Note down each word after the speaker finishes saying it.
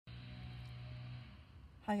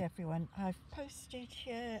Hi everyone, I've posted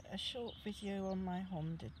here a short video on my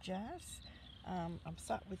Honda Jazz. I'm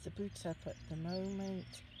sat with the boot up at the moment,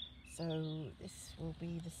 so this will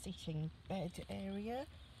be the sitting bed area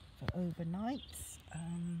for overnights.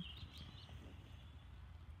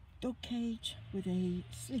 Dog cage with a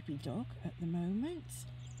sleepy dog at the moment.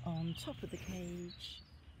 On top of the cage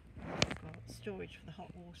I've got storage for the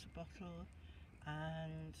hot water bottle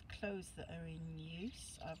and clothes that are in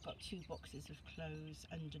use. I've got 2 boxes of clothes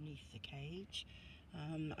underneath the cage.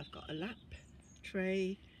 I've got a lap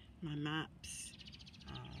tray, my maps,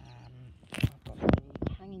 I've got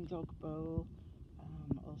the hanging dog bowl,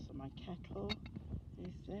 also my kettle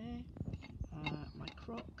is there, my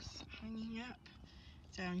Crocs hanging up.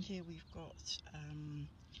 Down here we've got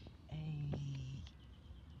a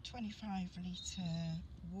 25 litre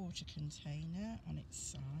water container on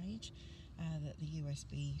its side that the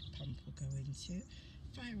USB pump will go into,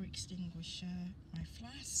 fire extinguisher, my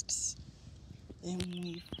flasks, then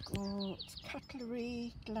we've got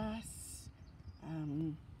cutlery, glass,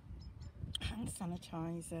 hand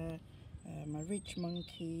sanitizer, my Ridge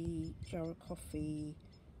Monkey jar of coffee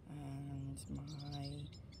and my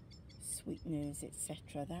sweeteners,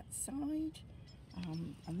 etc. that side.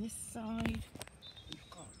 On this side we've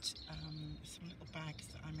got some little bags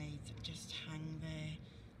that I made that just hang there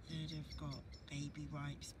that have got baby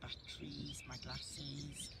wipes, batteries, my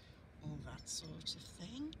glasses, all that sort of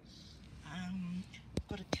thing.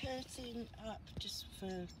 Got a curtain up just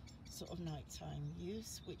for sort of nighttime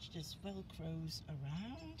use, which just velcros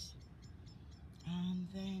around. And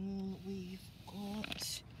then we've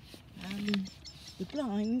got the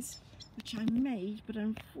blinds, which I made, but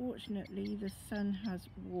unfortunately the sun has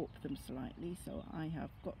warped them slightly, so I have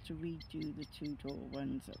got to redo the 2-door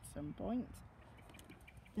ones at some point.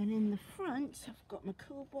 Then in the front I've got my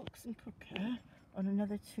cool box and cooker on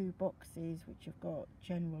another 2 boxes which have got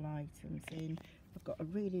general items in. I've got a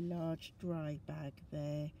really large dry bag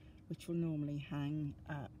there which will normally hang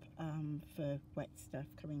up for wet stuff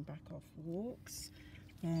coming back off walks.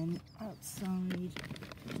 Then outside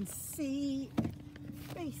you can see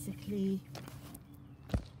basically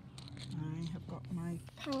I have got my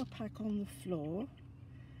power pack on the floor,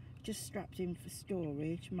 just strapped in for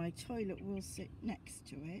storage. My toilet will sit next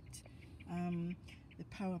to it. The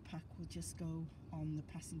power pack will just go on the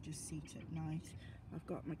passenger seat at night. I've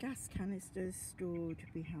got my gas canisters stored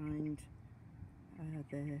behind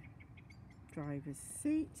the driver's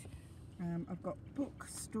seat. I've got book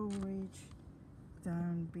storage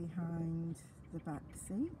down behind the back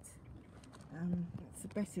seat. It's a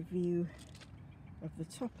better view of the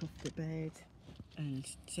top of the bed and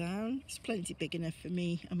down. It's plenty big enough for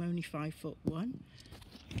me. I'm only 5'1".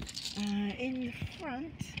 In the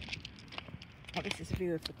front, this is a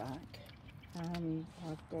view of the back.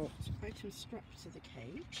 I've got items strapped to the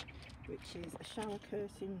cage, which is a shower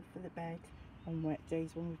curtain for the bed on wet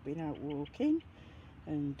days when we've been out walking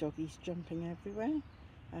and doggies jumping everywhere.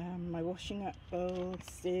 My washing up bowl,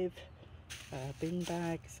 sieve, bin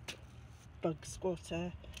bags, bug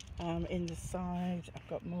squatter. In the side I've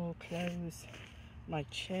got more clothes, my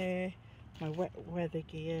chair, my wet weather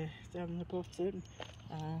gear down the bottom.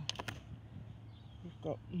 We've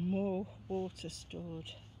got more water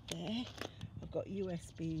stored there. I've got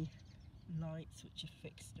USB lights which are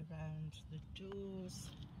fixed around the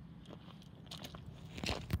doors.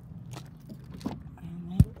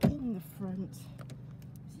 And then in the front,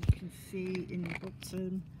 as you can see in the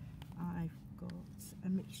bottom, I've got a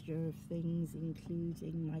mixture of things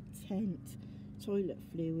including my tent, toilet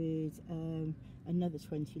fluid, another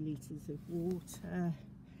 20 litres of water,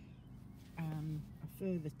 a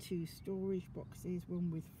further 2 storage boxes, one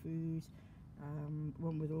with food,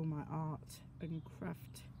 one with all my art and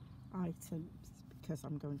craft items because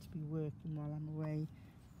I'm going to be working while I'm away,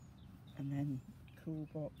 and then cool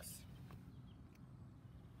box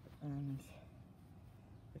and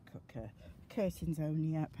the cooker. Curtains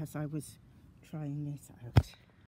only up as I was trying it out.